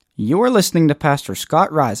You're listening to Pastor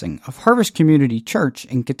Scott Rising of Harvest Community Church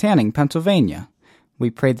in Kittanning, Pennsylvania.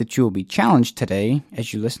 We pray that you will be challenged today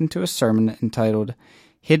as you listen to a sermon entitled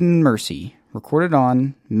Hidden Mercy, recorded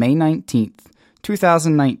on May 19th,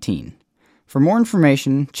 2019. For more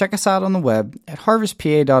information, check us out on the web at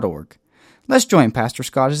harvestpa.org. Let's join Pastor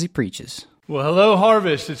Scott as he preaches. Well, hello,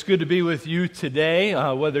 Harvest. It's good to be with you today,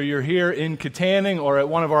 whether you're here in Kittanning or at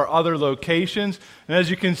one of our other locations. And as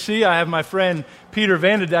you can see, I have my friend Peter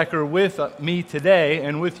Vandedecker with me today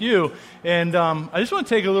and with you. And I just want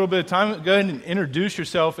to take a little bit of time. Go ahead and introduce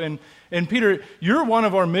yourself. And Peter, you're one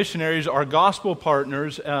of our missionaries, our gospel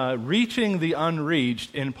partners, reaching the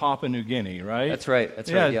unreached in Papua New Guinea, right? That's right.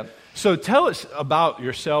 That's right, yep. So tell us about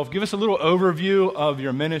yourself. Give us a little overview of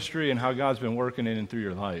your ministry and how God's been working in and through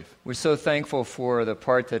your life. We're so thankful for the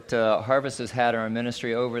part that Harvest has had in our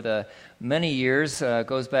ministry over the many years.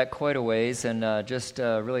 Goes back quite a ways, and just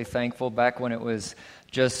really thankful back when it was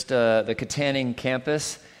just the Kittanning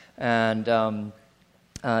campus, and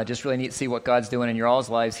just really neat to see what God's doing in your all's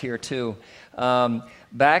lives here too.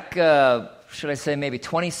 Back, should I say maybe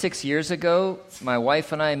 26 years ago, my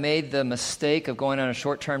wife and I made the mistake of going on a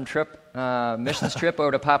short-term trip, missions trip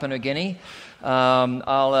over to Papua New Guinea.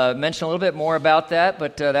 I'll mention a little bit more about that,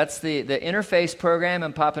 but that's the Interface program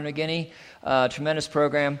in Papua New Guinea, tremendous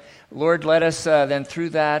program. Lord led us then through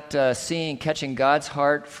that, catching God's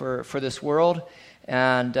heart for this world,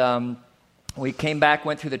 and we came back,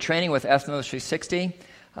 went through the training with Ethnos 360.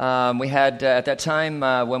 We had, at that time,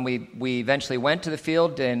 when we eventually went to the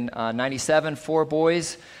field in 97, 4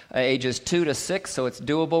 boys, ages 2 to 6, so it's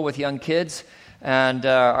doable with young kids. And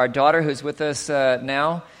our daughter, who's with us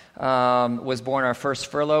now, was born our first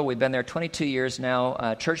furlough. We've been there 22 years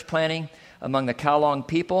now, church planting among the Kowloon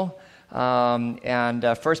people,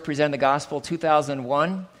 and first presented the gospel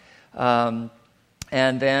 2001. And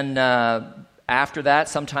then after that,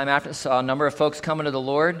 sometime after, saw a number of folks coming to the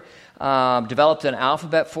Lord. Developed an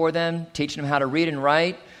alphabet for them, teaching them how to read and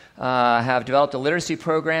write, have developed a literacy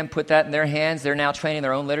program, put that in their hands. They're now training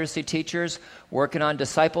their own literacy teachers, working on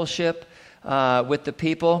discipleship with the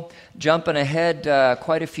people. Jumping ahead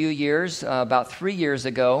quite a few years, about 3 years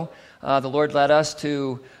ago, the Lord led us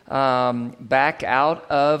to back out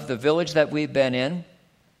of the village that we've been in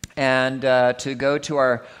and to go to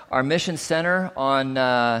our mission center on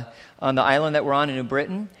the island that we're on in New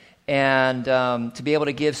Britain. And to be able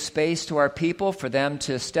to give space to our people, for them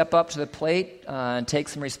to step up to the plate and take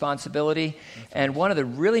some responsibility. And one of the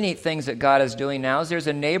really neat things that God is doing now is there's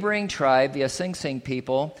a neighboring tribe, the Asing Sing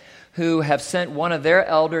people, who have sent one of their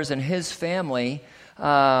elders and his family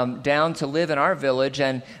down to live in our village,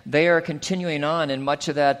 and they are continuing on in much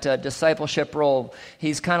of that discipleship role.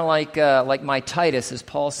 He's kind of like my Titus, as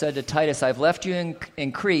Paul said to Titus, I've left you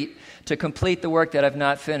in Crete to complete the work that I've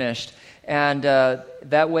not finished. And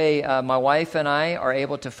that way, my wife and I are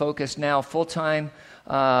able to focus now full-time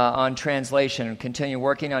on translation and continue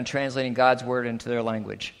working on translating God's Word into their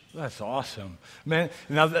language. That's awesome. Man,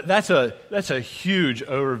 now that's a huge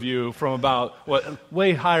overview from about,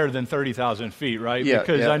 way higher than 30,000 feet, right? Yeah,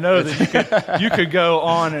 because yeah. I know that you could go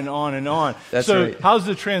on and on and on. That's so right. How's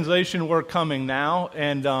the translation work coming now?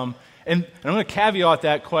 And I'm going to caveat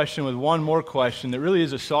that question with one more question that really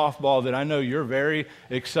is a softball that I know you're very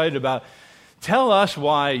excited about. Tell us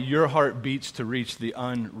why your heart beats to reach the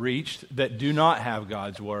unreached that do not have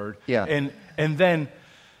God's Word. Yeah. And then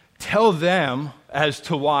tell them as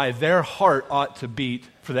to why their heart ought to beat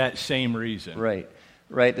for that same reason.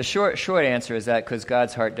 Right. The short answer is that because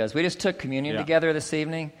God's heart does. We just took communion together this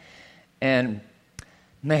evening, and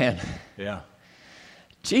man,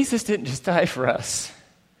 Jesus didn't just die for us.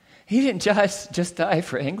 He didn't just die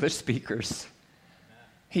for English speakers.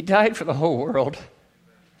 He died for the whole world.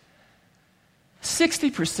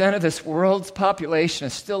 60% of this world's population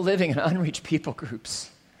is still living in unreached people groups.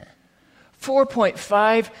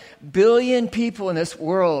 4.5 billion people in this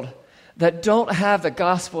world that don't have the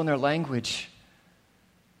gospel in their language,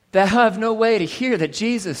 that have no way to hear that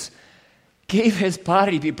Jesus gave his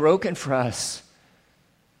body to be broken for us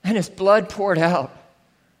and his blood poured out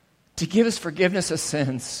to give us forgiveness of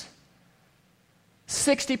sins.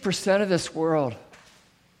 60% of this world.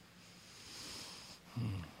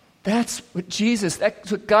 That's what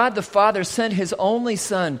God the Father sent his only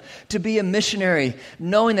Son to be a missionary,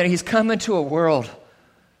 knowing that he's come into a world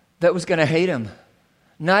that was going to hate him,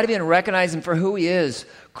 not even recognize him for who he is,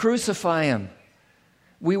 crucify him.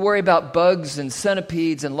 We worry about bugs and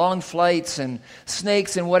centipedes and long flights and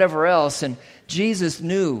snakes and whatever else, and Jesus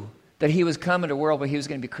knew that he was coming to a world where he was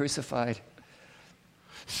going to be crucified.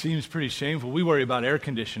 Seems pretty shameful. We worry about air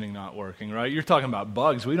conditioning not working, right? You're talking about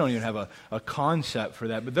bugs. We don't even have a concept for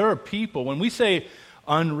that. But there are people, when we say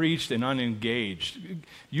unreached and unengaged.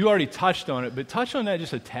 You already touched on it, but touch on that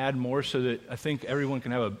just a tad more so that I think everyone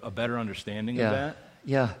can have a better understanding of that.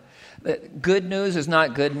 Yeah. Good news is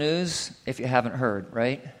not good news if you haven't heard,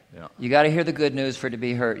 right? Yeah. You got to hear the good news for it to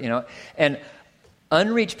be heard, And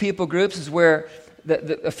unreached people groups is where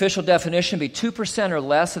the official definition would be 2% or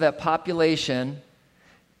less of that population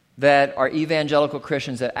that are evangelical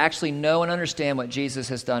Christians that actually know and understand what Jesus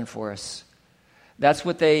has done for us. That's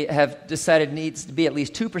what they have decided needs to be, at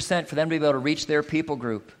least 2% for them to be able to reach their people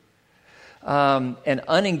group. And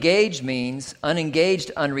unengaged means,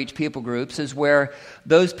 unengaged, unreached people groups is where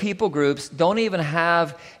those people groups don't even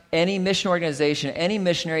have any mission organization, any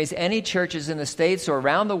missionaries, any churches in the States or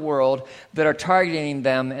around the world that are targeting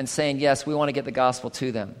them and saying, yes, we want to get the gospel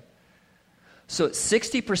to them. So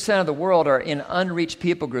 60% of the world are in unreached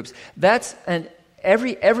people groups. That's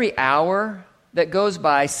every hour that goes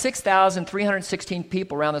by, 6,316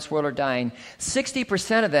 people around this world are dying.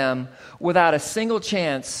 60% of them without a single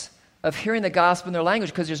chance of hearing the gospel in their language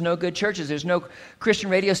because there's no good churches, there's no Christian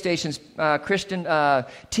radio stations, Christian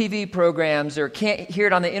TV programs, or can't hear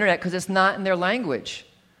it on the internet because it's not in their language.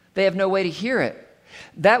 They have no way to hear it.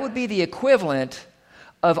 That would be the equivalent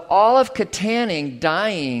of all of Katanning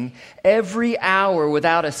dying every hour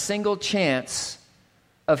without a single chance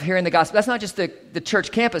of hearing the gospel. That's not just the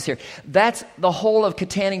church campus here. That's the whole of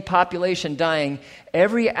Katanning population dying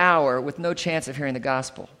every hour with no chance of hearing the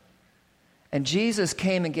gospel. And Jesus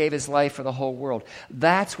came and gave his life for the whole world.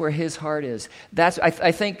 That's where his heart is. I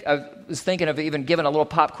was thinking of even giving a little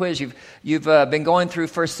pop quiz. You've been going through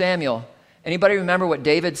 1 Samuel. Anybody remember what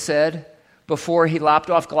David said before he lopped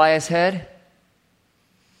off Goliath's head?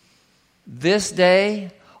 This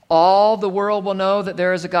day, all the world will know that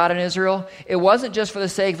there is a God in Israel. It wasn't just for the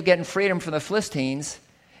sake of getting freedom from the Philistines.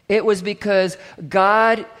 It was because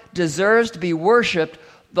God deserves to be worshiped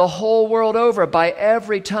the whole world over by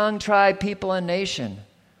every tongue, tribe, people, and nation.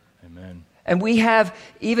 Amen. And we have,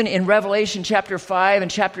 even in Revelation chapter 5 and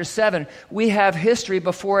chapter 7, we have history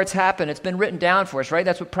before it's happened. It's been written down for us, right?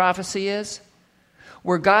 That's what prophecy is.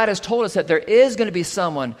 Where God has told us that there is going to be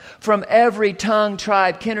someone from every tongue,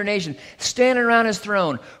 tribe, kindred, nation standing around his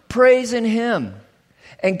throne, praising him.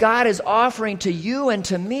 And God is offering to you and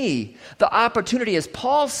to me the opportunity, as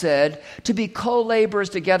Paul said, to be co-laborers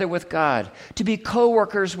together with God, to be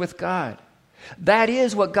co-workers with God. That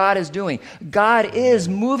is what God is doing. God is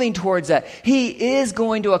moving towards that. He is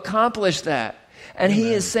going to accomplish that. And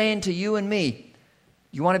He is saying to you and me,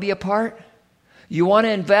 you want to be a part? You want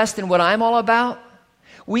to invest in what I'm all about?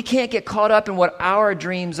 We can't get caught up in what our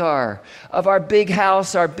dreams are, of our big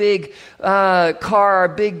house, our big car, our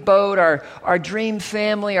big boat, our dream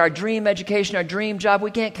family, our dream education, our dream job.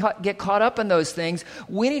 We can't get caught up in those things.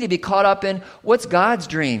 We need to be caught up in what's God's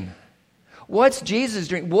dream. What's Jesus'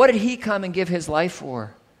 dream? What did He come and give His life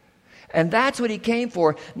for? And that's what He came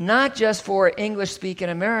for, not just for English-speaking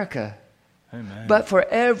America, Amen. But for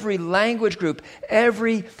every language group,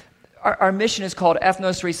 Our mission is called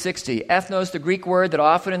Ethnos 360. Ethnos, the Greek word that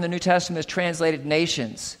often in the New Testament is translated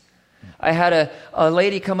nations. I had a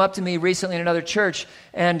lady come up to me recently in another church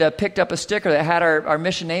and picked up a sticker that had our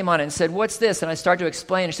mission name on it and said, "What's this?" And I started to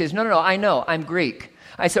explain. And she says, No, I know, I'm Greek.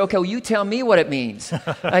 I said, "Okay, well, you tell me what it means."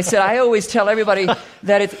 I said, "I always tell everybody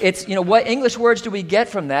that it's what English words do we get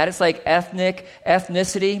from that? It's like ethnic,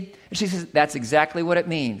 ethnicity." And she says, "That's exactly what it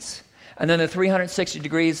means." And then the 360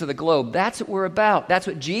 degrees of the globe. That's what we're about. That's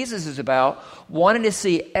what Jesus is about, wanting to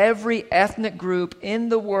see every ethnic group in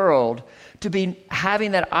the world to be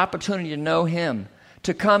having that opportunity to know Him,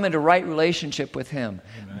 to come into right relationship with Him.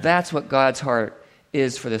 Amen. That's what God's heart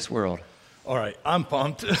is for this world. All right, I'm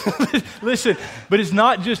pumped. Listen, but it's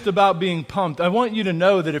not just about being pumped. I want you to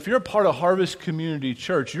know that if you're a part of Harvest Community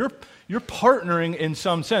Church, you're partnering in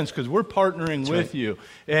some sense because we're partnering with you.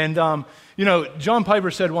 And, John Piper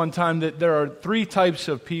said one time that there are three types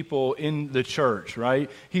of people in the church, right?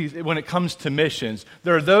 When it comes to missions,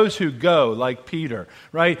 there are those who go, like Peter,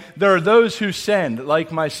 right? There are those who send,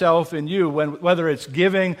 like myself and you, whether it's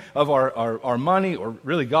giving of our money or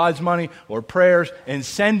really God's money or prayers and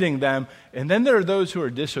sending them. And then there are those who are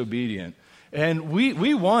disobedient. And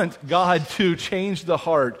we want God to change the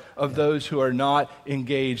heart of those who are not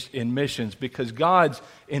engaged in missions because God's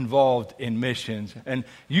involved in missions. And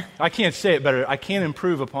I can't say it better. I can't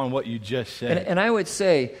improve upon what you just said. And I would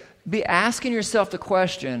say, be asking yourself the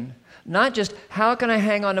question, not just how can I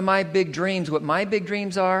hang on to my big dreams, what my big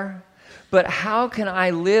dreams are, but how can I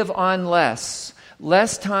live on less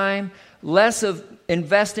time, less of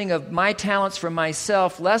investing of my talents for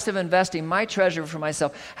myself, less of investing my treasure for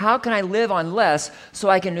myself. How can I live on less so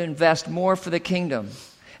I can invest more for the kingdom?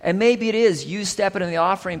 And maybe it is you stepping in the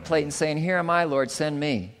offering plate and saying, here am I, Lord, send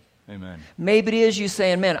me. Amen. Maybe it is you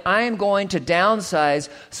saying, man, I am going to downsize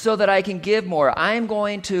so that I can give more. I am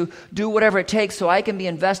going to do whatever it takes so I can be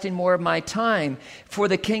investing more of my time for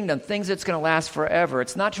the kingdom, things that's going to last forever.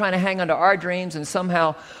 It's not trying to hang on to our dreams and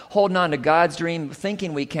somehow holding on to God's dream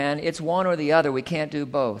thinking we can. It's one or the other. We can't do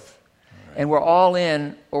both. Right. And we're all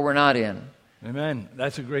in or we're not in. Amen.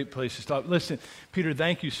 That's a great place to stop. Listen, Peter,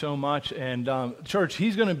 thank you so much. And church,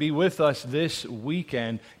 he's going to be with us this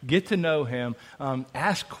weekend. Get to know him.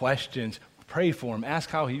 Ask questions. Pray for him. Ask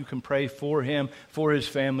how you can pray for him, for his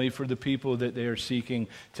family, for the people that they are seeking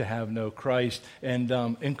to have know Christ. And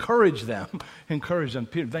encourage them. Encourage them.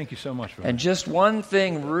 Peter, thank you so much for that. And just one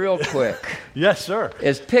thing real quick. Yes, sir.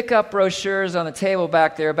 Is pick up brochures on the table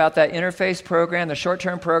back there about that interface program, the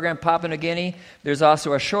short-term program, Papua New Guinea. There's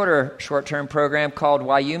also a shorter short-term program called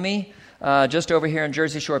Wyoming, just over here in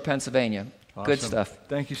Jersey Shore, Pennsylvania. Awesome. Good stuff.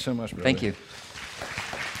 Thank you so much, brother. Thank you.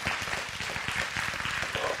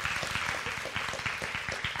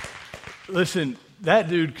 Listen, that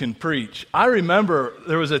dude can preach. I remember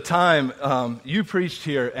there was a time you preached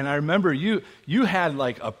here, and I remember you had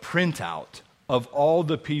like a printout of all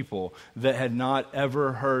the people that had not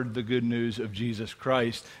ever heard the good news of Jesus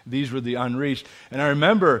Christ. These were the unreached. And I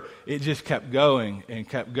remember it just kept going and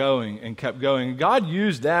kept going and kept going. God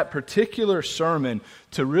used that particular sermon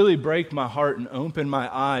to really break my heart and open my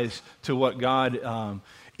eyes to what God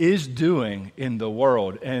is doing in the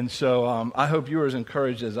world. And so I hope you were as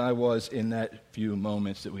encouraged as I was in that few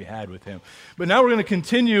moments that we had with him. But now we're going to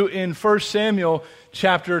continue in 1 Samuel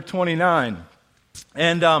chapter 29.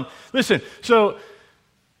 And listen, so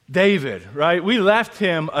David, right? We left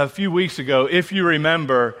him a few weeks ago, if you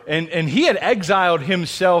remember, and he had exiled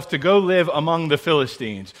himself to go live among the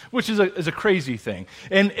Philistines, which is a crazy thing.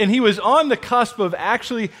 And he was on the cusp of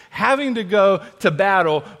actually having to go to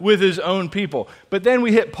battle with his own people. But then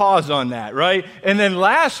we hit pause on that, right? And then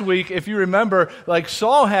last week, if you remember, like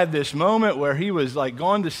Saul had this moment where he was like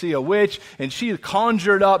gone to see a witch, and she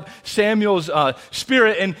conjured up Samuel's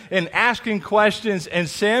spirit and asking questions. And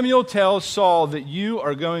Samuel tells Saul that you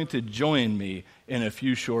are going to join me in a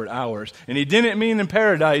few short hours. And he didn't mean in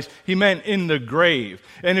paradise, he meant in the grave.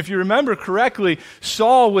 And if you remember correctly,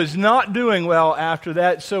 Saul was not doing well after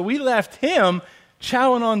that, so we left him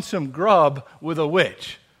chowing on some grub with a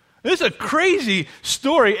witch. This is a crazy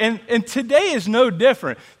story, and today is no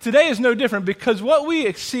different. Today is no different because what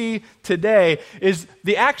we see today is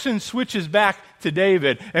the action switches back to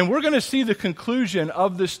David, and we're going to see the conclusion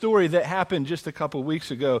of the story that happened just a couple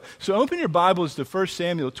weeks ago. So open your Bibles to 1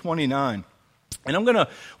 Samuel 29. And we're going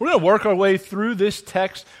to work our way through this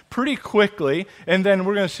text pretty quickly, and then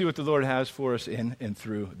we're going to see what the Lord has for us in and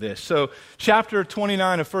through this. So chapter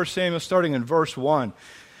 29 of 1 Samuel, starting in verse 1.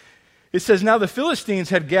 It says, "Now the Philistines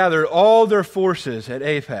had gathered all their forces at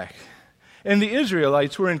Aphek, and the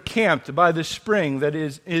Israelites were encamped by the spring that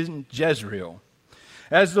is in Jezreel.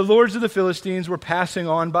 As the lords of the Philistines were passing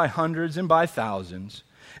on by hundreds and by thousands,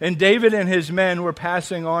 and David and his men were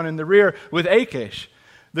passing on in the rear with Achish,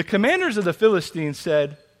 the commanders of the Philistines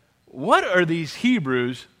said, 'What are these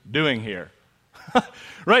Hebrews doing here?'"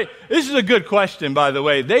 Right? This is a good question, by the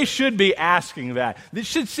way. They should be asking that. It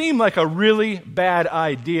should seem like a really bad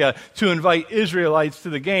idea to invite Israelites to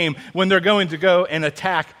the game when they're going to go and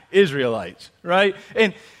attack Israelites, right?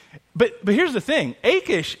 But here's the thing.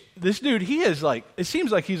 Achish, this dude, he is like, it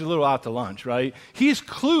seems like he's a little out to lunch, right? He's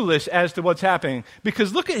clueless as to what's happening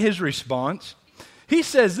because look at his response. He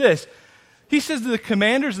says this. He says to the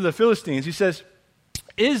commanders of the Philistines, he says,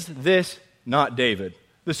 "Is this not David,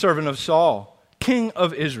 the servant of Saul, king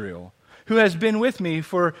of Israel, who has been with me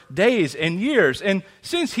for days and years, and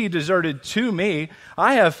since he deserted to me,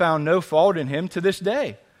 I have found no fault in him to this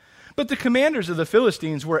day." But the commanders of the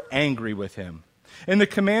Philistines were angry with him. And the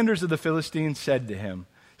commanders of the Philistines said to him,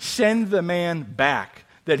 "Send the man back,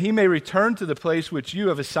 that he may return to the place which you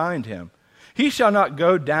have assigned him. He shall not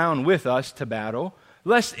go down with us to battle,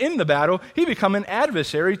 lest in the battle he become an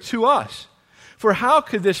adversary to us. For how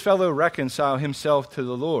could this fellow reconcile himself to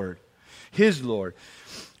the Lord, his Lord?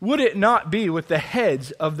 Would it not be with the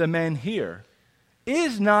heads of the men here?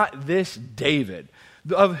 Is not this David,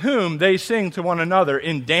 of whom they sing to one another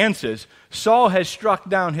in dances? Saul has struck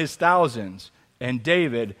down his thousands, and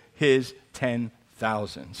David his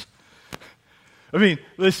 10,000s. I mean,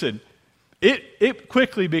 listen, it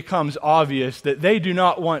quickly becomes obvious that they do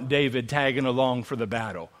not want David tagging along for the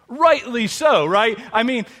battle. rightly so, right? I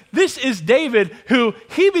mean, this is David who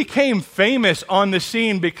he became famous on the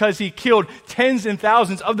scene because he killed tens and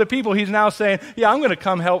thousands of the people. He's now saying, yeah, I'm going to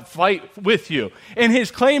come help fight with you. And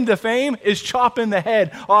his claim to fame is chopping the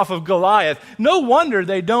head off of Goliath. No wonder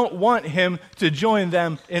they don't want him to join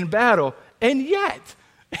them in battle. And yet,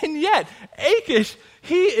 Achish,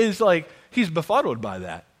 he's befuddled by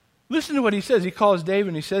that. Listen to what he says. He calls David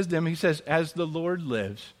and he says to him, he says, as the Lord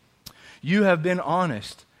lives, you have been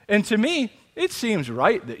honest. And to me, it seems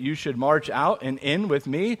right that you should march out and in with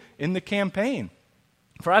me in the campaign.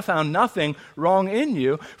 For I found nothing wrong in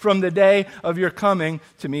you from the day of your coming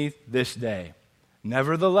to me this day.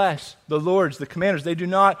 Nevertheless, the lords, the commanders, they do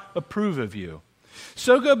not approve of you.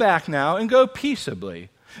 So go back now and go peaceably,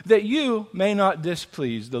 that you may not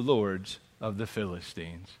displease the lords of the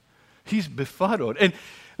Philistines. He's befuddled. And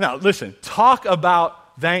now, listen, talk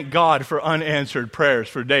about thank God for unanswered prayers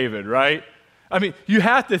for David, right? I mean, you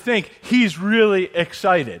have to think he's really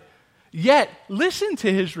excited. Yet, listen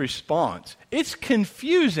to his response. It's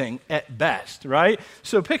confusing at best, right?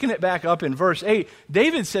 So picking it back up in verse 8,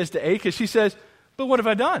 David says to Achish, he says, but what have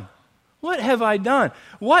I done? What have I done?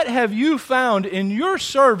 What have you found in your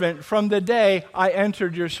servant from the day I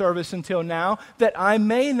entered your service until now, that I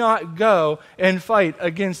may not go and fight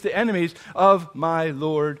against the enemies of my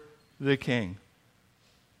Lord the king?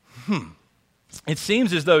 It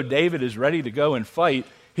seems as though David is ready to go and fight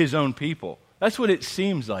his own people. That's what it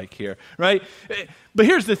seems like here, right? But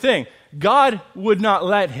here's the thing. God would not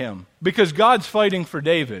let him, because God's fighting for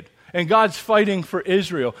David, and God's fighting for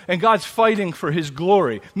Israel, and God's fighting for his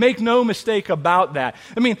glory. Make no mistake about that.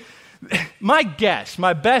 I mean, my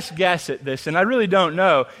best guess at this, and I really don't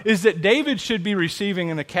know, is that David should be receiving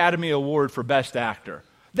an Academy Award for Best Actor.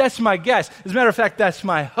 That's my guess. As a matter of fact, that's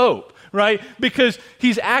my hope, right? Because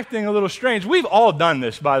he's acting a little strange. We've all done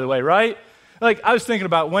this, by the way, right? Like, I was thinking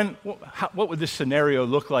about what would this scenario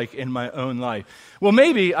look like in my own life? Well,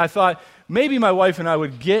 I thought my wife and I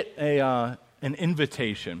would get an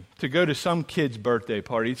invitation to go to some kid's birthday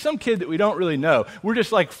party, some kid that we don't really know. We're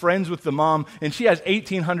just like friends with the mom, and she has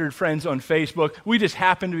 1,800 friends on Facebook. We just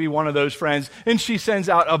happen to be one of those friends, and she sends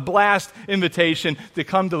out a blast invitation to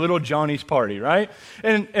come to little Johnny's party, right?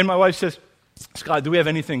 And my wife says, Scott, do we have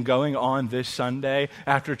anything going on this Sunday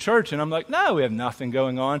after church? And I'm like, no, we have nothing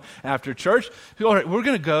going on after church. All right, we're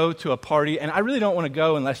going to go to a party, and I really don't want to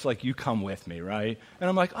go unless, you come with me, right? And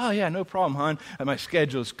I'm like, oh, yeah, no problem, hon. And my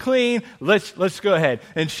schedule's clean. Let's go ahead.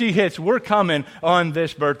 And she hits, we're coming on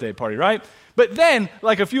this birthday party, right? But then,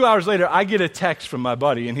 a few hours later, I get a text from my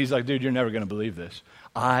buddy, and he's like, dude, you're never going to believe this.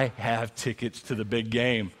 I have tickets to the big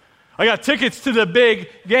game. I got tickets to the big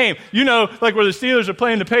game. You know, where the Steelers are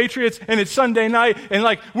playing the Patriots, and it's Sunday night, and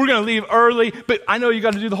we're going to leave early, but I know you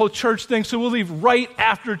got to do the whole church thing, so we'll leave right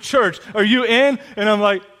after church. Are you in? And I'm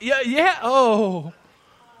like, yeah, oh.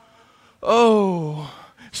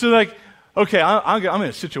 So okay, I'm in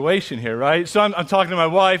a situation here, right? So I'm talking to my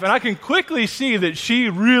wife, and I can quickly see that she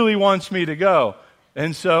really wants me to go.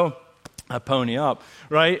 And so I pony up,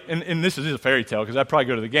 right? And this is a fairy tale, because I'd probably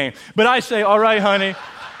go to the game. But I say, all right, honey,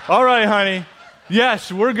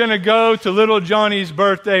 yes, we're going to go to little Johnny's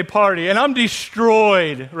birthday party. And I'm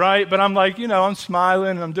destroyed, right? But I'm I'm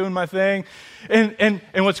smiling and I'm doing my thing. And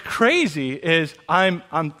what's crazy is I'm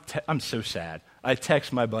so sad. I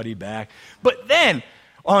text my buddy back. But then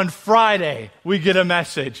on Friday, we get a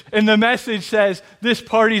message. And the message says, this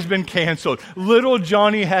party's been canceled. Little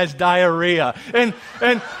Johnny has diarrhea. And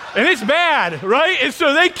it's bad, right? And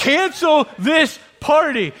so they cancel this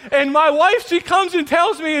party. And my wife, she comes and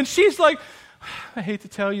tells me, and she's like, I hate to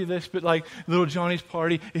tell you this, but little Johnny's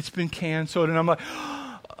party, it's been canceled. And I'm like,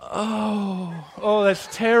 oh, that's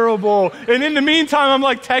terrible. And in the meantime,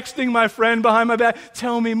 I'm texting my friend behind my back,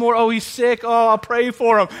 tell me more. Oh, he's sick. Oh, I'll pray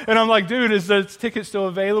for him. And I'm like, dude, is the ticket still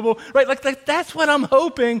available? Right? That's what I'm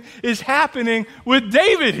hoping is happening with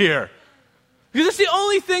David here. Because it's the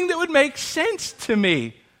only thing that would make sense to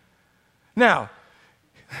me. Now,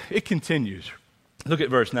 it continues. Look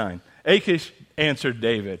at verse 9. Achish answered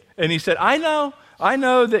David, and he said, I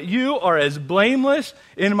know that you are as blameless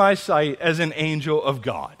in my sight as an angel of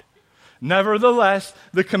God. Nevertheless,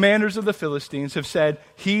 the commanders of the Philistines have said,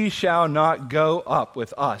 he shall not go up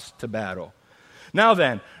with us to battle. Now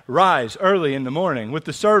then, rise early in the morning with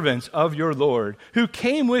the servants of your Lord, who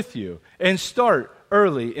came with you, and start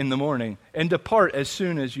early in the morning, and depart as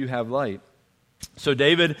soon as you have light. So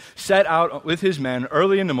David set out with his men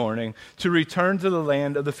early in the morning to return to the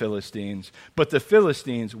land of the Philistines, but the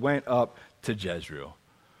Philistines went up to Jezreel.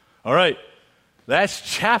 All right, that's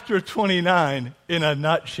chapter 29 in a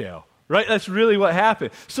nutshell, right? That's really what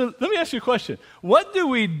happened. So let me ask you a question. What do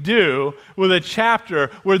we do with a chapter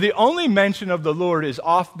where the only mention of the Lord is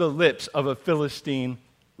off the lips of a Philistine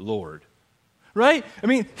lord? Right? I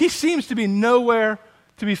mean, he seems to be nowhere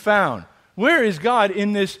to be found. Where is God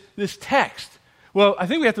in this text? Well, I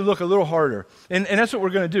think we have to look a little harder, and that's what we're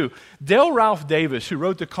going to do. Dale Ralph Davis, who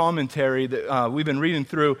wrote the commentary that we've been reading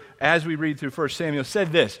through as we read through 1 Samuel,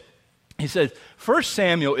 said this. He says, 1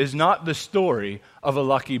 Samuel is not the story of a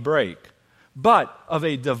lucky break, but of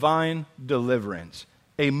a divine deliverance,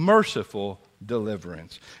 a merciful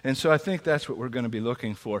deliverance. And so I think that's what we're going to be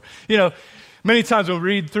looking for. You know, many times when we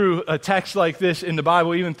read through a text like this in the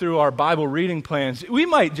Bible, even through our Bible reading plans, we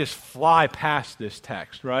might just fly past this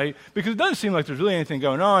text, right? Because it doesn't seem like there's really anything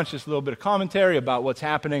going on. It's just a little bit of commentary about what's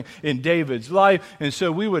happening in David's life. And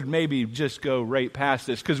so we would maybe just go right past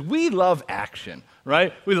this because we love action,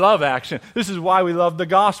 right? We love action. This is why we love the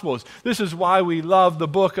Gospels. This is why we love the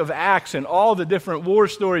book of Acts and all the different war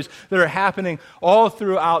stories that are happening all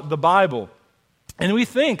throughout the Bible. And we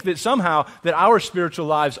think that somehow that our spiritual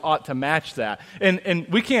lives ought to match that. And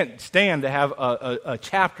we can't stand to have a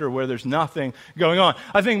chapter where there's nothing going on.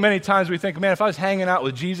 I think many times we think, man, if I was hanging out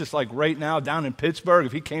with Jesus like right now down in Pittsburgh,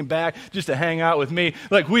 if he came back just to hang out with me,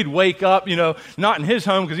 like we'd wake up, you know, not in his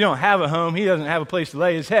home because he don't have a home. He doesn't have a place to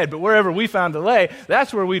lay his head. But wherever we found to lay,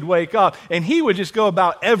 that's where we'd wake up. And he would just go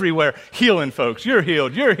about everywhere healing folks. You're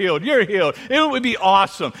healed, you're healed, you're healed. It would be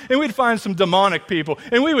awesome. And we'd find some demonic people.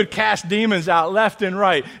 And we would cast demons out left and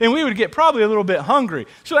right. And we would get probably a little bit hungry.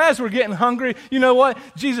 So as we're getting hungry, you know what?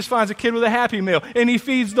 Jesus finds a kid with a Happy Meal and he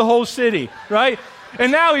feeds the whole city, right?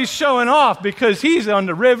 And now he's showing off because he's on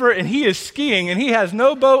the river and he is skiing and he has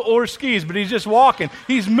no boat or skis, but he's just walking.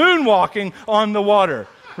 He's moonwalking on the water,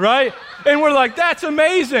 right? And we're like, that's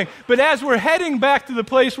amazing. But as we're heading back to the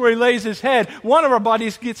place where he lays his head, one of our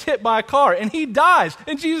buddies gets hit by a car and he dies.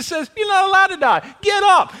 And Jesus says, you're not allowed to die. Get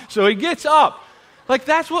up. So he gets up. Like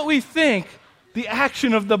that's what we think the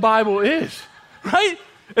action of the Bible is, right?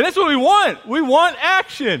 And that's what we want. We want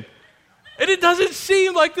action. And it doesn't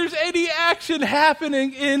seem like there's any action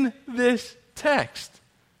happening in this text.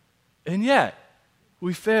 And yet,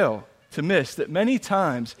 we fail to miss that many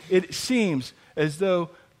times it seems as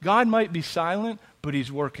though God might be silent, but he's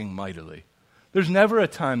working mightily. There's never a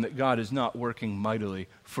time that God is not working mightily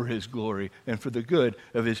for his glory and for the good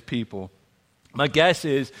of his people. My guess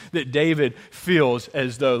is that David feels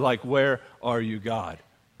as though, like, where are you, God?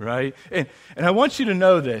 Right? And I want you to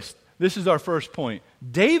know this. This is our first point.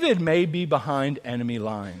 David may be behind enemy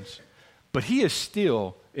lines, but he is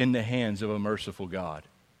still in the hands of a merciful God.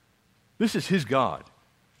 This is his God,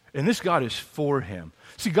 and this God is for him.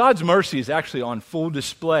 See, God's mercy is actually on full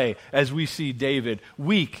display as we see David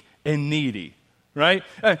weak and needy. Right?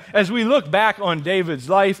 As we look back on David's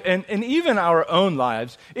life and even our own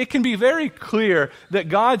lives, it can be very clear that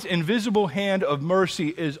God's invisible hand of mercy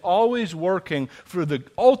is always working for the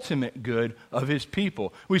ultimate good of his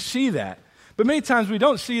people. We see that. But many times we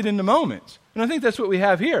don't see it in the moments. And I think that's what we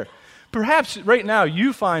have here. Perhaps right now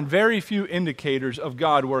you find very few indicators of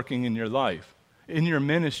God working in your life, in your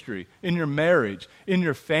ministry, in your marriage, in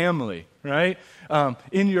your family, right?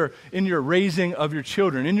 In your raising of your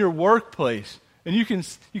children, in your workplace. And you can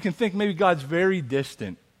think maybe God's very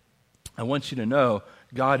distant. I want you to know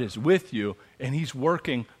God is with you and he's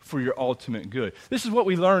working for your ultimate good. This is what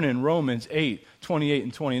we learn in Romans 8, 28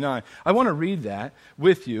 and 29. I want to read that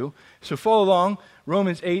with you. So follow along.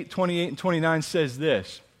 Romans 8, 28 and 29 says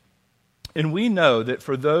this. And we know that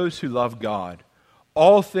for those who love God,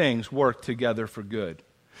 all things work together for good.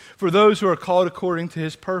 For those who are called according to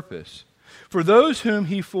his purpose. For those whom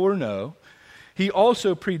he foreknow, he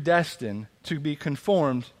also predestined to be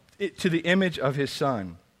conformed to the image of his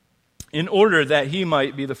Son, in order that he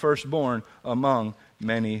might be the firstborn among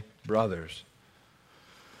many brothers.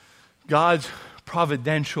 God's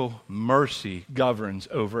providential mercy governs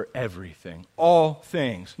over everything, all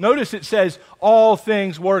things. Notice it says all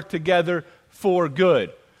things work together for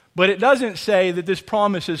good, but it doesn't say that this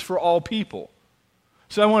promise is for all people.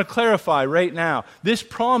 So I want to clarify right now, this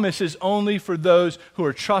promise is only for those who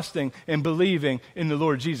are trusting and believing in the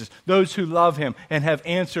Lord Jesus, those who love him and have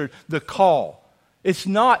answered the call. It's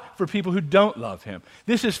not for people who don't love him.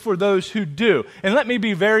 This is for those who do. And let me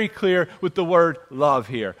be very clear with the word love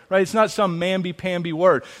here, right? It's not some mamby-pamby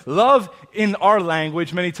word. Love in our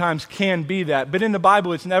language many times can be that, but in the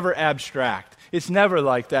Bible it's never abstract. It's never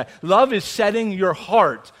like that. Love is setting your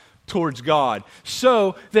heart towards God,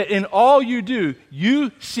 so that in all you do, you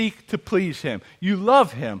seek to please him. You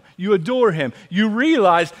love him. You adore him. You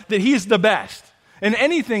realize that he's the best. And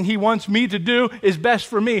anything he wants me to do is best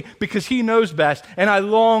for me because he knows best, and I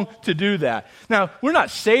long to do that. Now, we're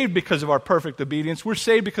not saved because of our perfect obedience. We're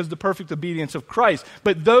saved because of the perfect obedience of Christ.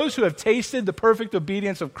 But those who have tasted the perfect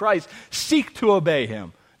obedience of Christ seek to obey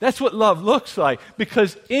him. That's what love looks like,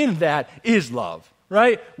 because in that is love,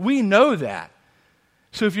 right? We know that.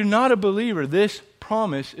 So if you're not a believer, this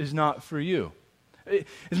promise is not for you.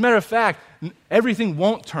 As a matter of fact, everything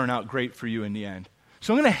won't turn out great for you in the end.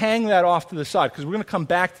 So I'm going to hang that off to the side because we're going to come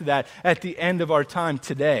back to that at the end of our time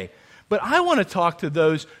today. But I want to talk to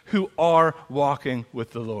those who are walking with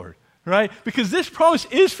the Lord, right? Because this promise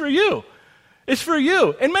is for you. It's for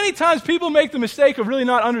you. And many times people make the mistake of really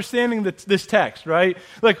not understanding this text, right?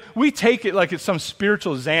 Like we take it like it's some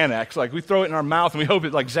spiritual Xanax. Like we throw it in our mouth and we hope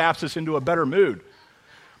it like zaps us into a better mood.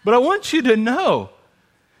 But I want you to know,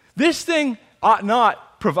 this thing ought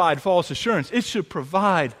not provide false assurance. It should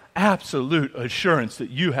provide absolute assurance that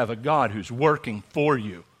you have a God who's working for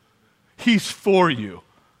you. He's for you.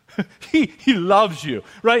 He loves you,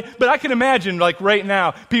 right? But I can imagine, like right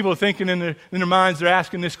now, people thinking in their minds, they're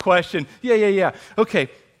asking this question. Yeah. Okay,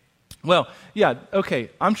 well, yeah, okay,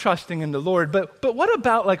 I'm trusting in the Lord. But what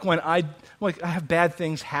about like when I have bad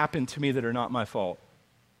things happen to me that are not my fault?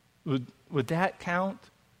 Would that count?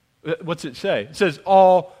 What's it say? It says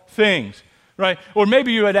all things. Right? Or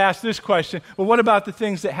maybe you had asked this question, well, what about the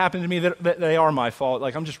things that happen to me that they are my fault?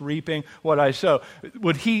 Like I'm just reaping what I sow.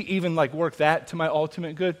 Would he even like work that to my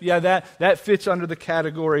ultimate good? Yeah, that fits under the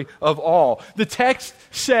category of all. The text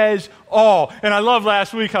says all. And I love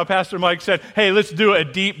last week how Pastor Mike said, hey, let's do a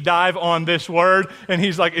deep dive on this word. And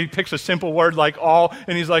he's like, he picks a simple word like all.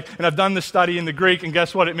 And he's like, and I've done the study in the Greek, and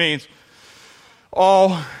guess what it means?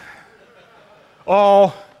 All.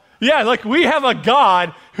 Yeah, like we have a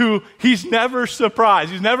God who he's never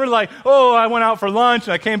surprised. He's never like, oh, I went out for lunch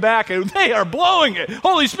and I came back and they are blowing it.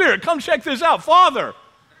 Holy Spirit, come check this out, Father.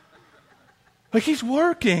 Like he's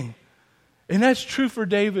working. And that's true for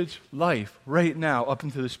David's life right now up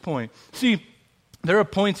until this point. See, there are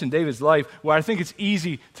points in David's life where I think it's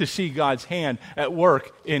easy to see God's hand at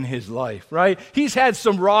work in his life, right? He's had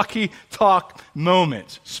some rocky talk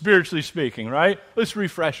moments, spiritually speaking, right? Let's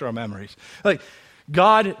refresh our memories. Like,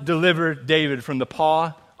 God delivered David from the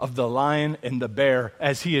paw of the lion and the bear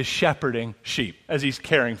as he is shepherding sheep, as he's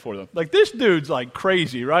caring for them. Like this dude's like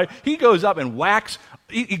crazy, right? He goes up and whacks,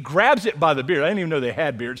 he grabs it by the beard. I didn't even know they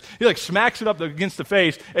had beards. He like smacks it up against the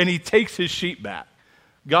face and he takes his sheep back.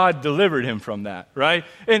 God delivered him from that, right?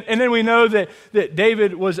 And then we know that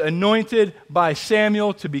David was anointed by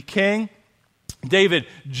Samuel to be king. David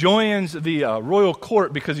joins the royal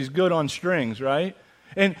court because he's good on strings, right?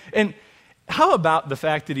 And how about the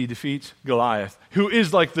fact that he defeats Goliath, who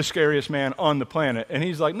is like the scariest man on the planet? And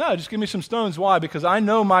he's like, no, just give me some stones. Why? Because I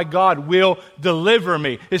know my God will deliver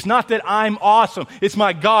me. It's not that I'm awesome. It's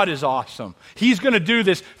my God is awesome. He's going to do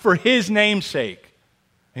this for his name's sake.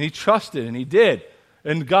 And he trusted, and he did.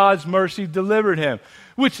 And God's mercy delivered him,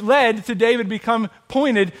 which led to David become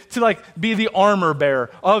appointed to like be the armor bearer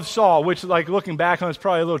of Saul, which like looking back on it's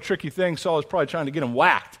probably a little tricky thing. Saul was probably trying to get him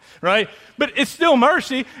whacked, right? But it's still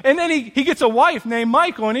mercy. And then he gets a wife named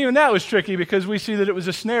Michal, and even that was tricky because we see that it was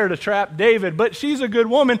a snare to trap David. But she's a good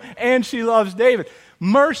woman, and she loves David.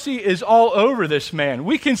 Mercy is all over this man.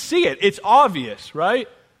 We can see it. It's obvious, right?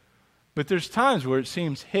 But there's times where it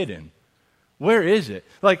seems hidden. Where is it?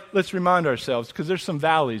 Like, let's remind ourselves, because there's some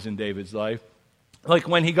valleys in David's life. Like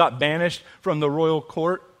when he got banished from the royal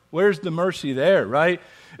court, where's the mercy there, right?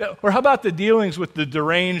 Or how about the dealings with the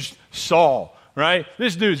deranged Saul, right?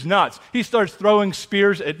 This dude's nuts. He starts throwing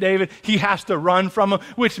spears at David. He has to run from him,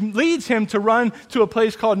 which leads him to run to a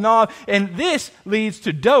place called Nob. And this leads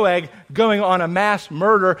to Doeg going on a mass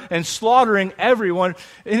murder and slaughtering everyone.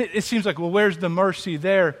 And it seems like, well, where's the mercy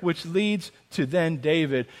there? Which leads to then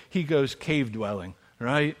David, he goes cave dwelling,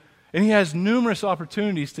 right? And he has numerous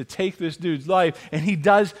opportunities to take this dude's life, and he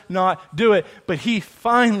does not do it. But he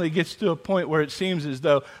finally gets to a point where it seems as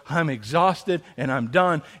though I'm exhausted and I'm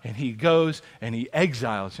done. And he goes and he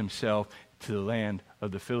exiles himself to the land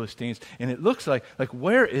of the Philistines. And it looks like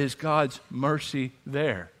where is God's mercy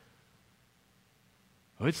there?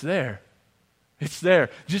 Oh, it's there. It's there.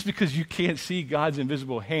 Just because you can't see God's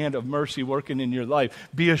invisible hand of mercy working in your life,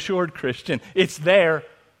 be assured, Christian, it's there.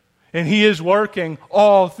 And he is working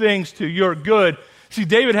all things to your good. See,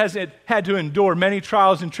 David has had to endure many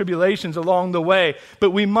trials and tribulations along the way,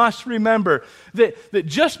 but we must remember that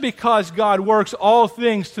just because God works all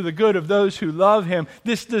things to the good of those who love him,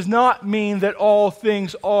 this does not mean that all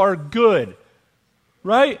things are good.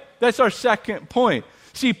 Right? That's our second point.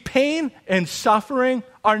 See, pain and suffering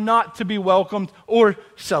are not to be welcomed or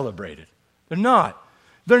celebrated. They're not.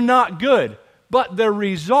 They're not good. but their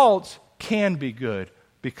results can be good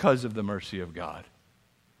because of the mercy of God.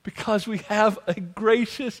 Because we have a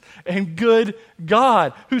gracious and good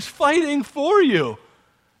God who's fighting for you,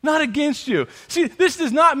 not against you. See, this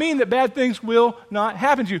does not mean that bad things will not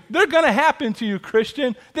happen to you. They're going to happen to you,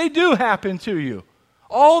 Christian. They do happen to you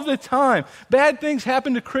all the time. Bad things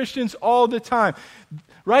happen to Christians all the time,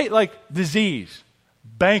 right? Like disease,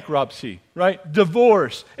 bankruptcy, right?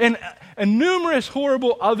 Divorce, and numerous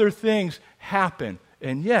horrible other things happen.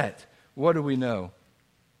 And yet, what do we know?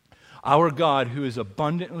 Our God, who is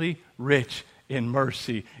abundantly rich in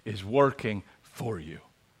mercy, is working for you.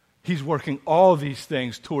 He's working all these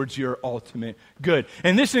things towards your ultimate good.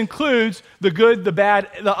 And this includes the good, the bad,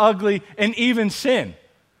 the ugly, and even sin,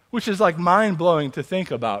 which is like mind-blowing to think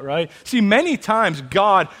about, right? See, many times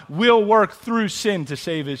God will work through sin to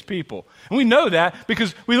save his people. And we know that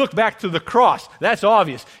because we look back to the cross. That's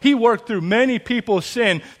obvious. He worked through many people's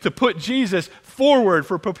sin to put Jesus forward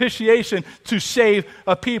for propitiation to save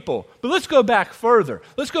a people. But let's go back further.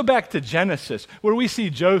 Let's go back to Genesis, where we see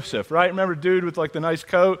Joseph, right? Remember dude with like the nice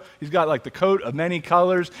coat? He's got like the coat of many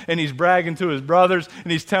colors, and he's bragging to his brothers,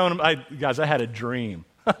 and he's telling them, guys, I had a dream.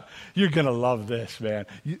 You're going to love this, man.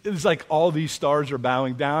 It's like all these stars are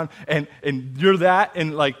bowing down, and you're that,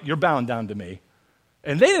 and like you're bowing down to me.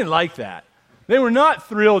 And they didn't like that. They were not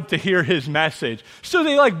thrilled to hear his message. So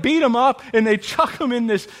they like beat him up and they chuck him in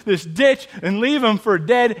this ditch and leave him for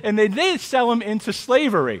dead, and they sell him into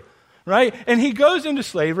slavery, right? And he goes into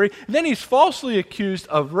slavery, then he's falsely accused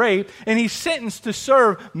of rape, and he's sentenced to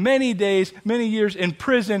serve many days, many years in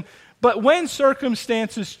prison. But when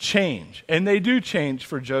circumstances change, and they do change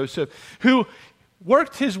for Joseph, who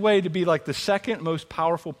worked his way to be like the second most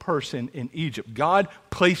powerful person in Egypt, God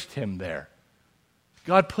placed him there.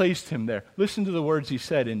 God placed him there. Listen to the words he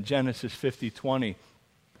said in Genesis 50:20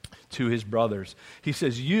 to his brothers. He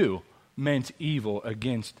says, "You meant evil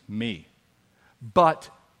against me, but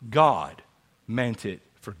God meant it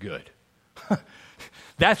for good."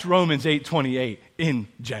 That's Romans 8:28 in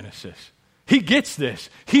Genesis. He gets this.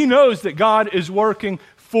 He knows that God is working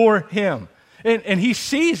for him. And he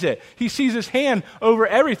sees it. He sees his hand over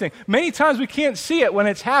everything. Many times we can't see it when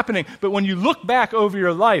it's happening, but when you look back over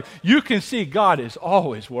your life, you can see God is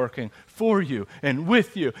always working for you and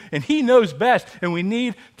with you. And he knows best, and we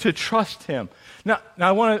need to trust him. Now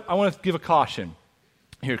I want to give a caution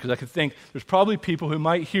here, because I could think there's probably people who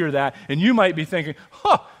might hear that, and you might be thinking,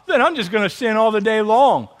 then I'm just going to sin all the day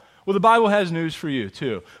long. Well, the Bible has news for you,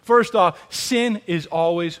 too. First off, sin is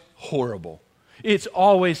always horrible. It's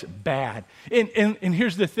always bad. And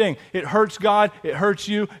here's the thing. It hurts God, it hurts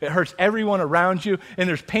you, it hurts everyone around you, and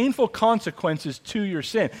there's painful consequences to your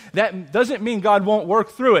sin. That doesn't mean God won't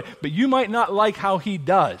work through it, but you might not like how he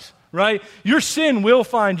does, right? Your sin will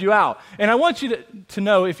find you out. And I want you to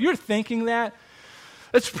know, if you're thinking that,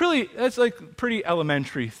 that's like pretty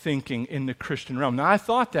elementary thinking in the Christian realm. Now, I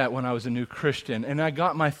thought that when I was a new Christian, and I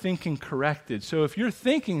got my thinking corrected. So if you're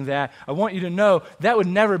thinking that, I want you to know that would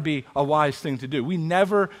never be a wise thing to do. We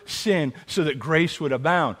never sin so that grace would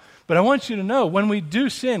abound. But I want you to know, when we do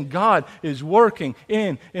sin, God is working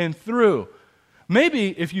in and through. Maybe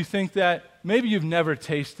if you think that, maybe you've never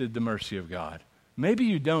tasted the mercy of God. Maybe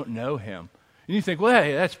you don't know him. And you think, well,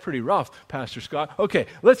 hey, that's pretty rough, Pastor Scott. Okay,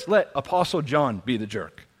 let's let Apostle John be the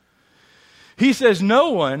jerk. He says,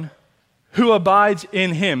 no one who abides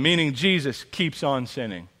in him, meaning Jesus, keeps on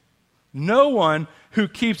sinning. No one who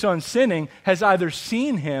keeps on sinning has either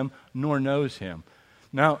seen him nor knows him.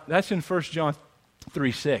 Now, that's in 1 John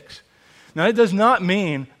 3:6. Now, it does not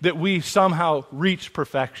mean that we somehow reach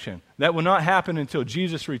perfection. That will not happen until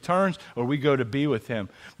Jesus returns or we go to be with him.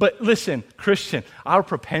 But listen, Christian, our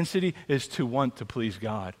propensity is to want to please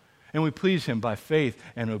God. And we please him by faith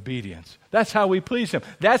and obedience. That's how we please him.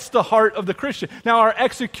 That's the heart of the Christian. Now, our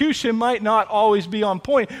execution might not always be on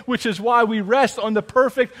point, which is why we rest on the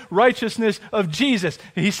perfect righteousness of Jesus.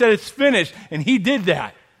 He said it's finished, and he did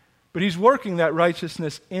that. But he's working that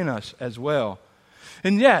righteousness in us as well.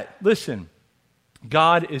 And yet, listen,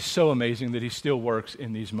 God is so amazing that he still works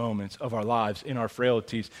in these moments of our lives, in our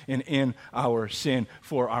frailties, and in our sin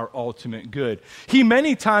for our ultimate good. He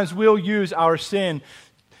many times will use our sin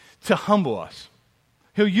to humble us.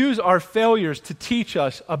 He'll use our failures to teach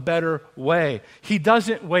us a better way. He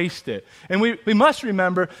doesn't waste it. And we must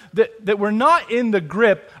remember that we're not in the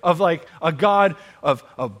grip of like a God of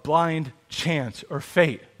blind chance or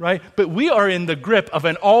fate, right? But we are in the grip of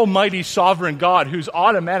an almighty sovereign God who's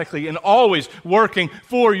automatically and always working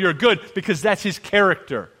for your good, because that's his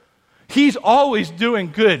character. He's always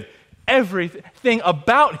doing good. Everything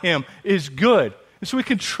about him is good. And so we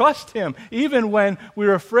can trust him even when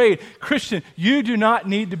we're afraid. Christian, you do not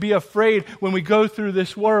need to be afraid when we go through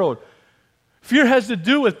this world. Fear has to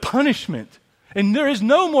do with punishment. And there is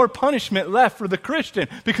no more punishment left for the Christian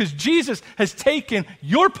because Jesus has taken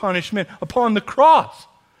your punishment upon the cross.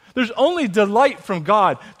 There's only delight from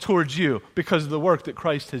God towards you because of the work that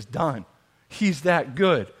Christ has done. He's that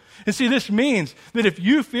good. And see, this means that if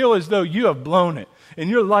you feel as though you have blown it and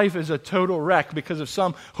your life is a total wreck because of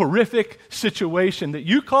some horrific situation that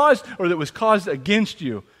you caused or that was caused against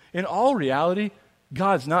you, in all reality,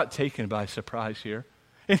 God's not taken by surprise here.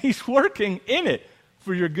 And he's working in it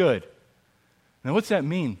for your good. Now, what's that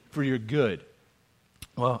mean, for your good?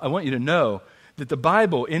 Well, I want you to know that the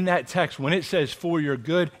Bible, in that text, when it says for your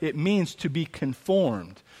good, it means to be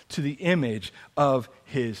conformed to the image of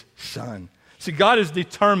his Son. See, God is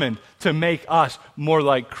determined to make us more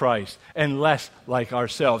like Christ and less like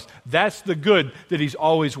ourselves. That's the good that he's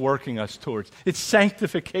always working us towards. It's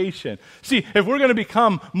sanctification. See, if we're going to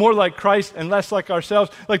become more like Christ and less like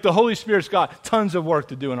ourselves, like the Holy Spirit's got tons of work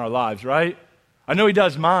to do in our lives, right? I know he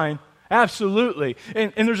does mine. Absolutely.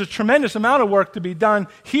 And there's a tremendous amount of work to be done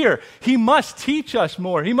here. He must teach us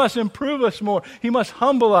more. He must improve us more. He must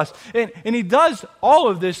humble us. And he does all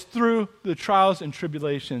of this through the trials and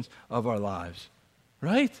tribulations of our lives.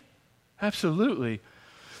 Right? Absolutely.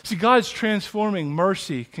 See, God's transforming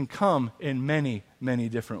mercy can come in many, many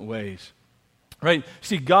different ways. Right?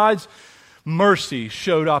 See, God's mercy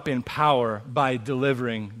showed up in power by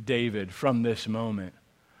delivering David from this moment.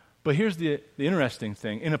 But here's the interesting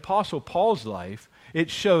thing. In Apostle Paul's life,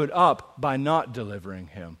 it showed up by not delivering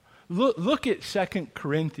him. Look at 2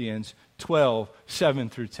 Corinthians 12, 7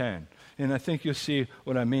 through 10. And I think you'll see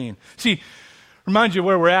what I mean. See, remind you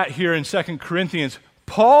where we're at here in 2 Corinthians.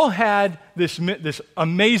 Paul had this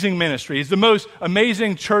amazing ministry. He's the most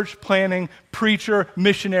amazing church planning preacher,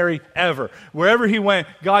 missionary ever. Wherever he went,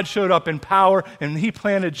 God showed up in power, and he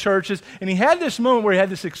planted churches. And he had this moment where he had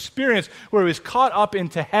this experience where he was caught up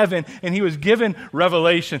into heaven, and he was given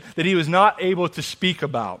revelation that he was not able to speak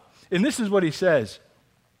about. And this is what he says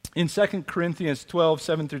in 2 Corinthians 12,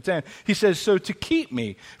 7 through 10. He says, "So to keep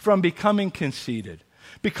me from becoming conceited,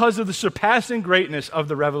 because of the surpassing greatness of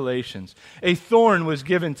the revelations, a thorn was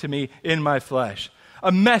given to me in my flesh,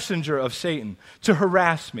 a messenger of Satan, to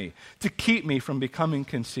harass me, to keep me from becoming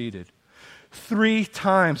conceited. 3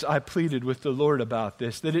 times I pleaded with the Lord about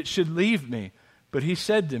this, that it should leave me. But he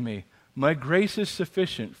said to me, 'My grace is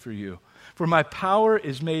sufficient for you, for my power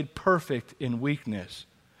is made perfect in weakness.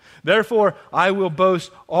 Therefore I will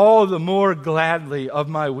boast all the more gladly of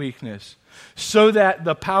my weakness, so that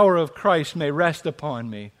the power of Christ may rest upon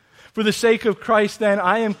me. For the sake of Christ, then,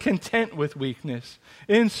 I am content with weakness,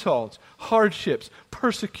 insults, hardships,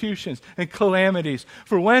 persecutions, and calamities.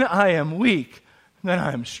 For when I am weak, then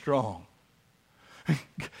I am strong.'" Do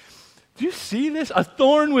you see this? A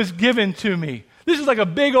thorn was given to me. This is like a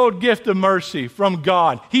big old gift of mercy from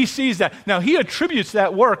God. He sees that. Now, he attributes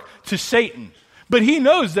that work to Satan, but he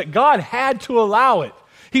knows that God had to allow it.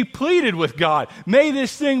 He pleaded with God, "May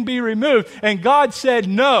this thing be removed." And God said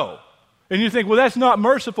no. And you think, well, that's not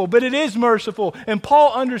merciful, but it is merciful. And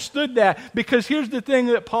Paul understood that, because here's the thing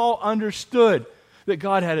that Paul understood, that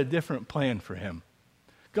God had a different plan for him.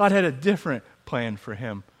 God had a different plan for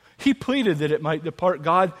him. He pleaded that it might depart.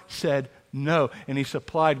 God said no, and he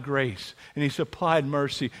supplied grace, and he supplied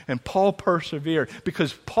mercy, and Paul persevered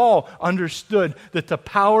because Paul understood that the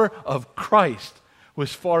power of Christ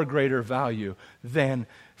was far greater value than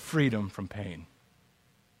freedom from pain.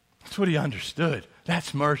 That's what he understood.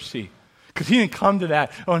 That's mercy. Because he didn't come to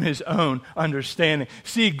that on his own understanding.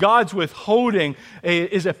 See, God's withholding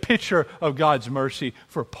is a picture of God's mercy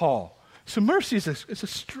for Paul. So mercy is a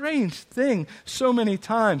strange thing so many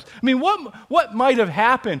times. I mean, what might have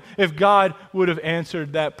happened if God would have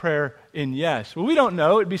answered that prayer in yes? Well, we don't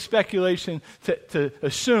know. It'd be speculation to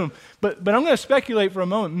assume. But I'm going to speculate for a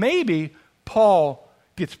moment. Maybe Paul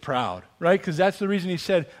gets proud, right? Because that's the reason he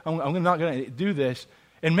said, I'm not going to do this.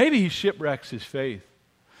 And maybe he shipwrecks his faith.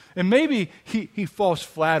 And maybe he falls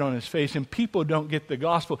flat on his face and people don't get the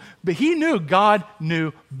gospel. But he knew God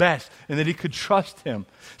knew best and that he could trust him.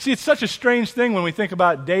 See, it's such a strange thing when we think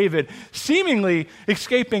about David seemingly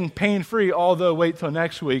escaping pain-free, although wait till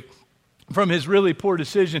next week, from his really poor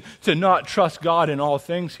decision to not trust God in all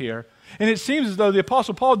things here. And it seems as though the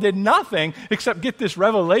Apostle Paul did nothing except get this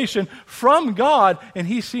revelation from God, and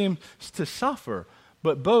he seems to suffer.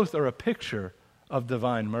 But both are a picture of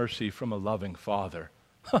divine mercy from a loving Father.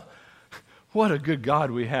 What a good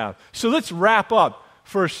God we have. So let's wrap up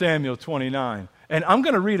 1 Samuel 29. And I'm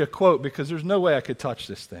going to read a quote because there's no way I could touch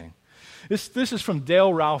this thing. This is from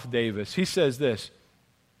Dale Ralph Davis. He says this: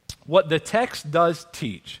 what the text does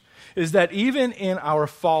teach is that even in our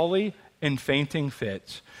folly and fainting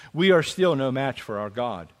fits, we are still no match for our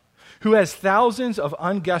God, who has thousands of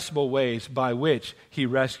unguessable ways by which he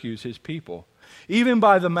rescues his people, even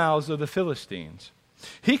by the mouths of the Philistines.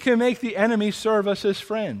 He can make the enemy serve us as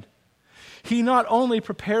friend. He not only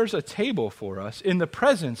prepares a table for us in the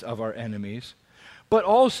presence of our enemies, but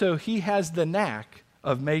also he has the knack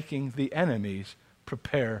of making the enemies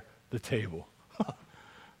prepare the table.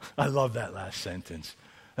 I love that last sentence.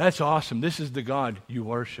 That's awesome. This is the God you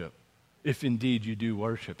worship, if indeed you do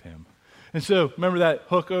worship him. And so, remember that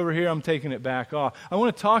hook over here? I'm taking it back off. I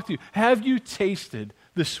want to talk to you. Have you tasted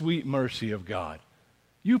the sweet mercy of God?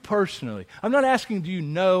 You personally. I'm not asking, do you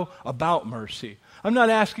know about mercy? I'm not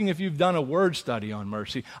asking if you've done a word study on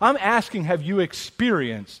mercy. I'm asking, have you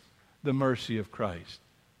experienced the mercy of Christ?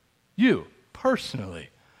 You, personally.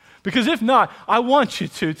 Because if not, I want you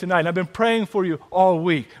to tonight. I've been praying for you all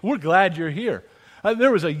week. We're glad you're here.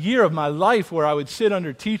 There was a year of my life where I would sit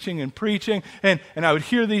under teaching and preaching, and I would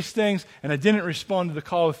hear these things, and I didn't respond to the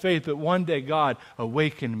call of faith, but one day God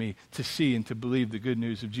awakened me to see and to believe the good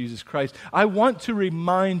news of Jesus Christ. I want to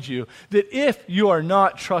remind you that if you are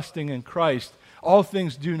not trusting in Christ, all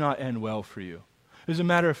things do not end well for you. As a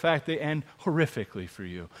matter of fact, they end horrifically for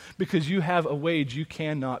you because you have a wage you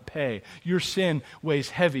cannot pay. Your sin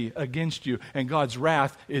weighs heavy against you, and God's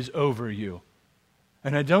wrath is over you.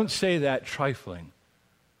 And I don't say that trifling.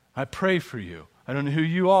 I pray for you. I don't know who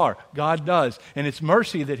you are. God does. And it's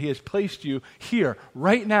mercy that he has placed you here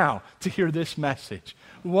right now to hear this message.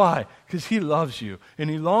 Why? Because he loves you. And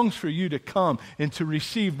he longs for you to come and to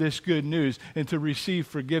receive this good news and to receive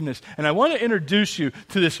forgiveness. And I want to introduce you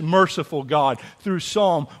to this merciful God through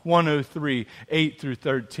Psalm 103, 8 through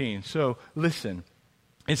 13. So listen.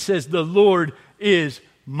 It says, the Lord is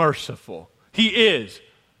merciful. He is.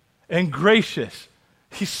 And gracious.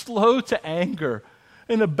 He's slow to anger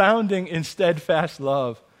and abounding in steadfast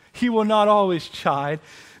love. He will not always chide,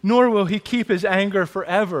 nor will he keep his anger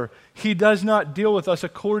forever. He does not deal with us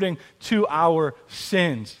according to our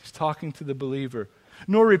sins. He's talking to the believer.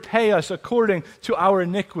 Nor repay us according to our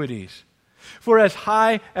iniquities. For as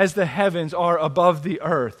high as the heavens are above the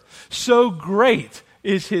earth, so great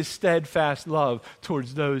is his steadfast love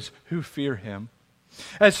towards those who fear him.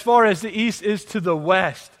 As far as the east is to the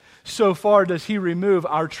west, so far does he remove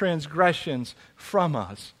our transgressions from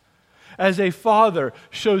us. As a father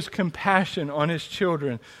shows compassion on his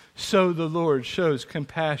children, so the Lord shows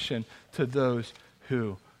compassion to those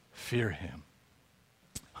who fear him.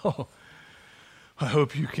 Oh, I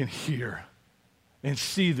hope you can hear and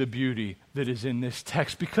see the beauty that is in this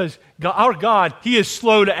text, because our God, he is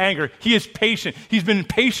slow to anger. He is patient. He's been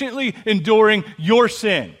patiently enduring your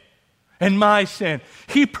sin and my sin.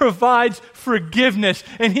 He provides forgiveness,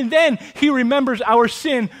 and then he remembers our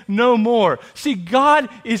sin no more. See, God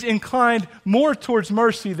is inclined more towards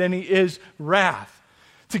mercy than he is wrath.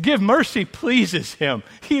 To give mercy pleases him.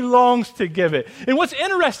 He longs to give it. And what's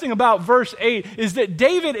interesting about verse 8 is that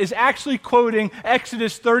David is actually quoting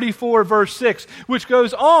Exodus 34 verse 6, which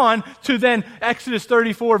goes on to then Exodus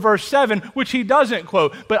 34 verse 7, which he doesn't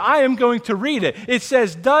quote. But I am going to read it. It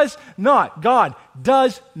says, God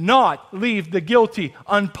does not leave the guilty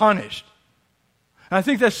unpunished. And I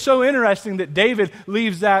think that's so interesting that David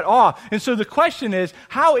leaves that off. And so the question is,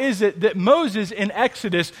 how is it that Moses in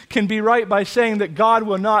Exodus can be right by saying that God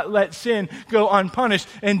will not let sin go unpunished,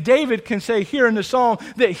 and David can say here in the Psalm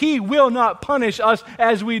that he will not punish us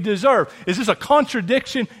as we deserve? Is this a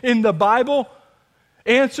contradiction in the Bible?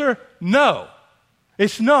 Answer, no.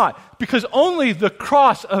 It's not, because only the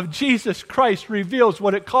cross of Jesus Christ reveals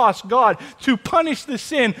what it costs God to punish the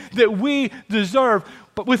sin that we deserve,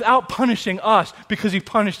 but without punishing us, because he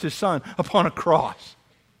punished his son upon a cross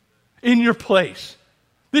in your place.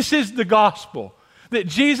 This is the gospel, that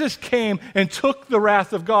Jesus came and took the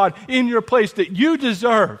wrath of God in your place that you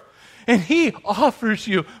deserve. And he offers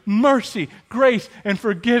you mercy, grace, and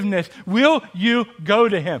forgiveness. Will you go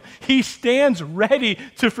to him? He stands ready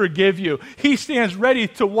to forgive you. He stands ready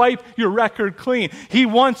to wipe your record clean. He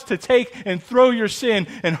wants to take and throw your sin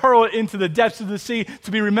and hurl it into the depths of the sea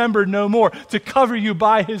to be remembered no more, to cover you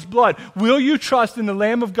by his blood. Will you trust in the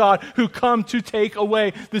Lamb of God who come to take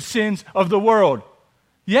away the sins of the world?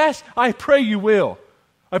 Yes, I pray you will.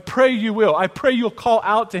 I pray you will. I pray you'll call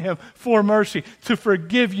out to him for mercy, to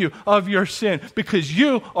forgive you of your sin, because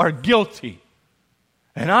you are guilty.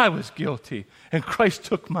 And I was guilty. And Christ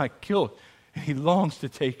took my guilt, and he longs to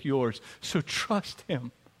take yours. So trust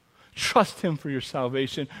him. Trust him for your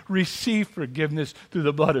salvation. Receive forgiveness through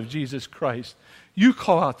the blood of Jesus Christ. You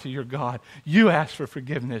call out to your God. You ask for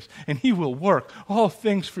forgiveness, and he will work all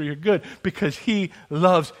things for your good because he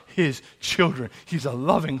loves his children. He's a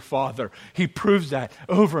loving father. He proves that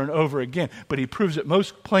over and over again, but he proves it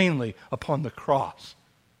most plainly upon the cross.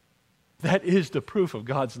 That is the proof of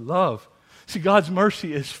God's love. See, God's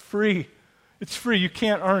mercy is free. It's free. You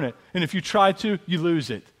can't earn it. And if you try to, you lose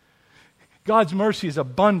it. God's mercy is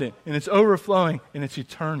abundant, and it's overflowing, and it's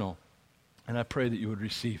eternal. And I pray that you would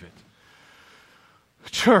receive it.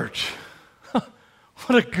 Church,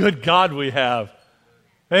 what a good God we have.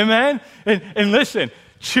 Amen? And listen,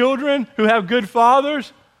 children who have good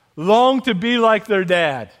fathers long to be like their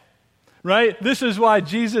dad. Right? This is why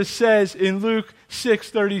Jesus says in Luke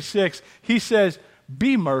 6:36, he says,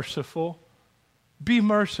 be merciful,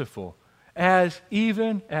 as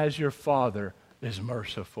even as your Father is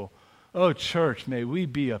merciful. Oh, church, may we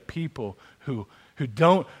be a people who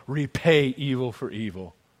don't repay evil for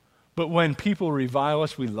evil. But when people revile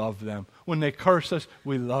us, we love them. When they curse us,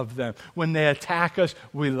 we love them. When they attack us,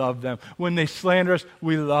 we love them. When they slander us,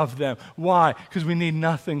 we love them. Why? Because we need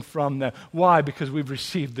nothing from them. Why? Because we've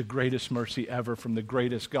received the greatest mercy ever from the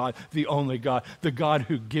greatest God, the only God, the God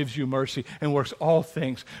who gives you mercy and works all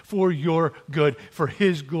things for your good, for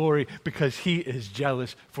his glory, because he is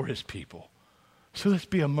jealous for his people. So let's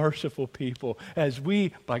be a merciful people as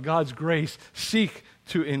we, by God's grace, seek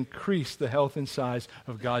to increase the health and size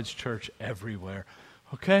of God's church everywhere.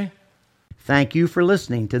 Okay? Thank you for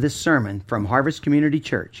listening to this sermon from Harvest Community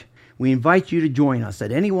Church. We invite you to join us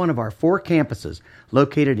at any one of our 4 campuses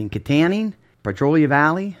located in Kittanning, Petrolia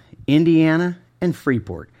Valley, Indiana, and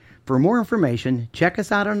Freeport. For more information, check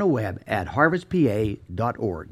us out on the web at harvestpa.org.